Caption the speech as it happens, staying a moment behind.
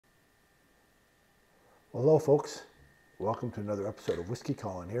Well, hello, folks. Welcome to another episode of Whiskey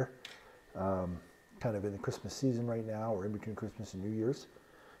Calling here. Kind of in the Christmas season right now, or in between Christmas and New Year's.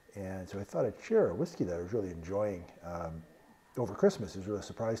 And so I thought I'd share a whiskey that I was really enjoying over Christmas. It was really a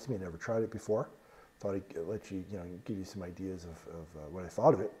surprise to me. I never tried it before. Thought I'd let you, give you some ideas of what I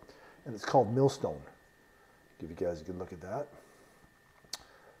thought of it. And it's called Millstone. Give you guys a good look at that.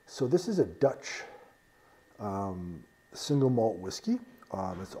 So this is a Dutch single malt whiskey.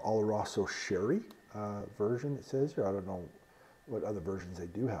 It's Oloroso Sherry version, it says here. I don't know what other versions they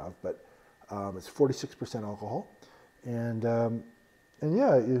do have, but it's 46% alcohol. And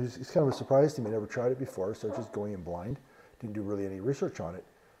yeah, it's kind of a surprise to me. I never tried it before, so just going in blind. Didn't do really any research on it.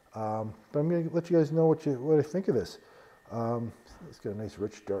 But I'm going to let you guys know what I think of this. It's got a nice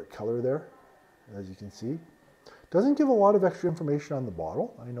rich dark color there, as you can see. Doesn't give a lot of extra information on the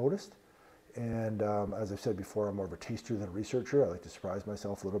bottle, I noticed. And as I've said before, I'm more of a taster than a researcher. I like to surprise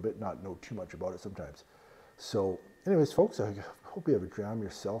myself a little bit, not know too much about it sometimes. So anyways, folks, I hope you have a dram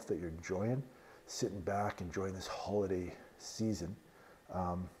yourself that you're enjoying, sitting back, enjoying this holiday season.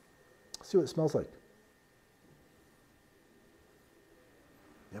 See what it smells like.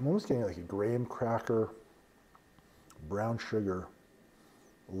 I'm almost getting like a graham cracker, brown sugar,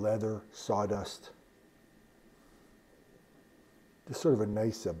 leather, sawdust. Just sort of a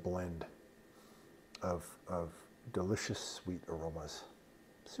nice blend of delicious sweet aromas.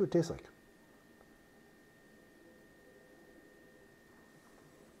 Let's see what it tastes like.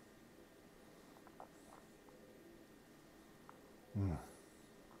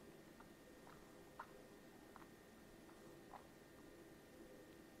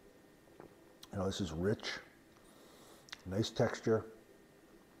 This is rich, nice texture.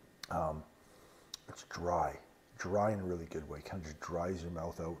 It's dry in a really good way. Kind of just dries your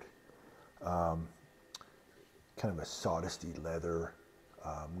mouth out. Kind of a sawdusty leather,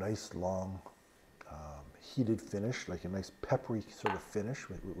 nice long heated finish, like a nice peppery sort of finish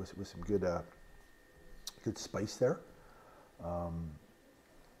with some good spice there. And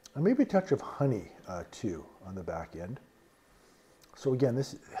maybe a touch of honey too on the back end. So again,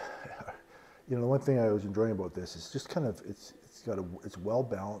 this, the one thing I was enjoying about this is just kind of it's well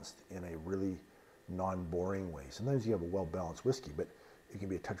balanced in a really non-boring way. Sometimes you have a well balanced whiskey, but it can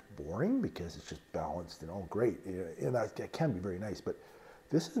be a touch boring because it's just balanced and all great. And that can be very nice, but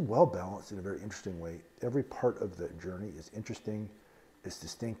this is well balanced in a very interesting way. Every part of the journey is interesting, it's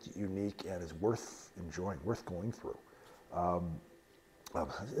distinct, unique, and is worth enjoying, worth going through.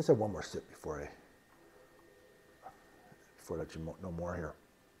 Let's have one more sip before I let you know more here.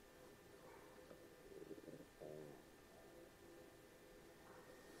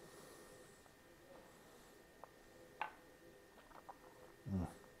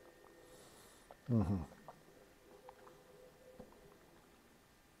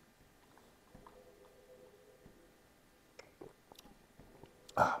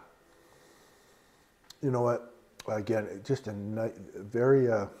 You know what? Again, just a very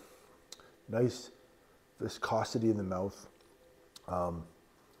nice viscosity in the mouth.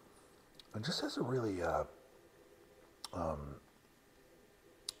 It just has a really kind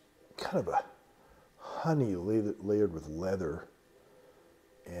of a honey layered with leather.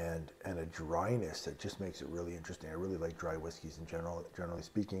 And a dryness that just makes it really interesting. I really like dry whiskeys in general, generally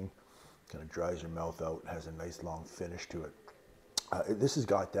speaking. Kind of dries your mouth out, has a nice long finish to it. This has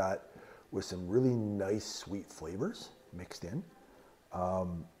got that with some really nice sweet flavors mixed in.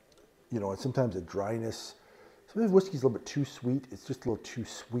 And sometimes the dryness, sometimes whiskey's a little bit too sweet. It's just a little too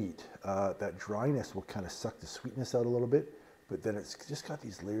sweet. That dryness will kind of suck the sweetness out a little bit, but then it's just got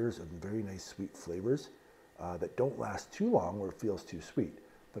these layers of very nice sweet flavors that don't last too long where it feels too sweet.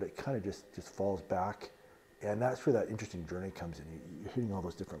 But it kind of just falls back, and that's where that interesting journey comes in. You're hitting all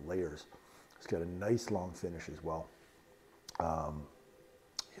those different layers. It's got a nice long finish as well.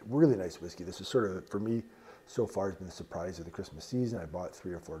 Really nice whiskey. This is sort of, for me, so far has been the surprise of the Christmas season. I bought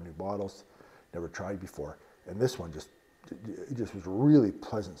 3 or 4 new bottles, never tried before, and this one just was a really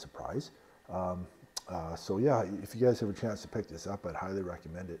pleasant surprise. So yeah, if you guys have a chance to pick this up, I'd highly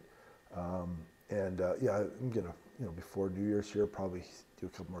recommend it. Yeah, I'm gonna, before New Year's here, probably do a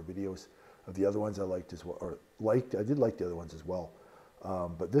couple more videos of the other ones I liked as well, I did like the other ones as well.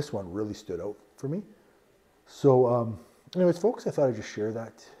 But this one really stood out for me. So, anyways, folks, I thought I'd just share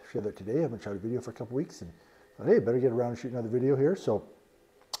that today. I haven't shot a video for a couple weeks, and thought, hey, better get around and shoot another video here. So,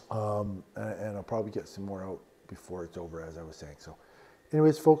 and I'll probably get some more out before it's over, as I was saying. So,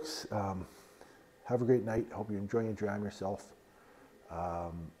 anyways, folks, have a great night. I hope you're enjoying your dram yourself.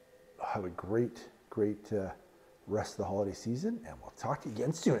 Have a great rest of the holiday season, and we'll talk to you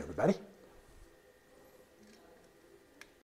again soon, everybody.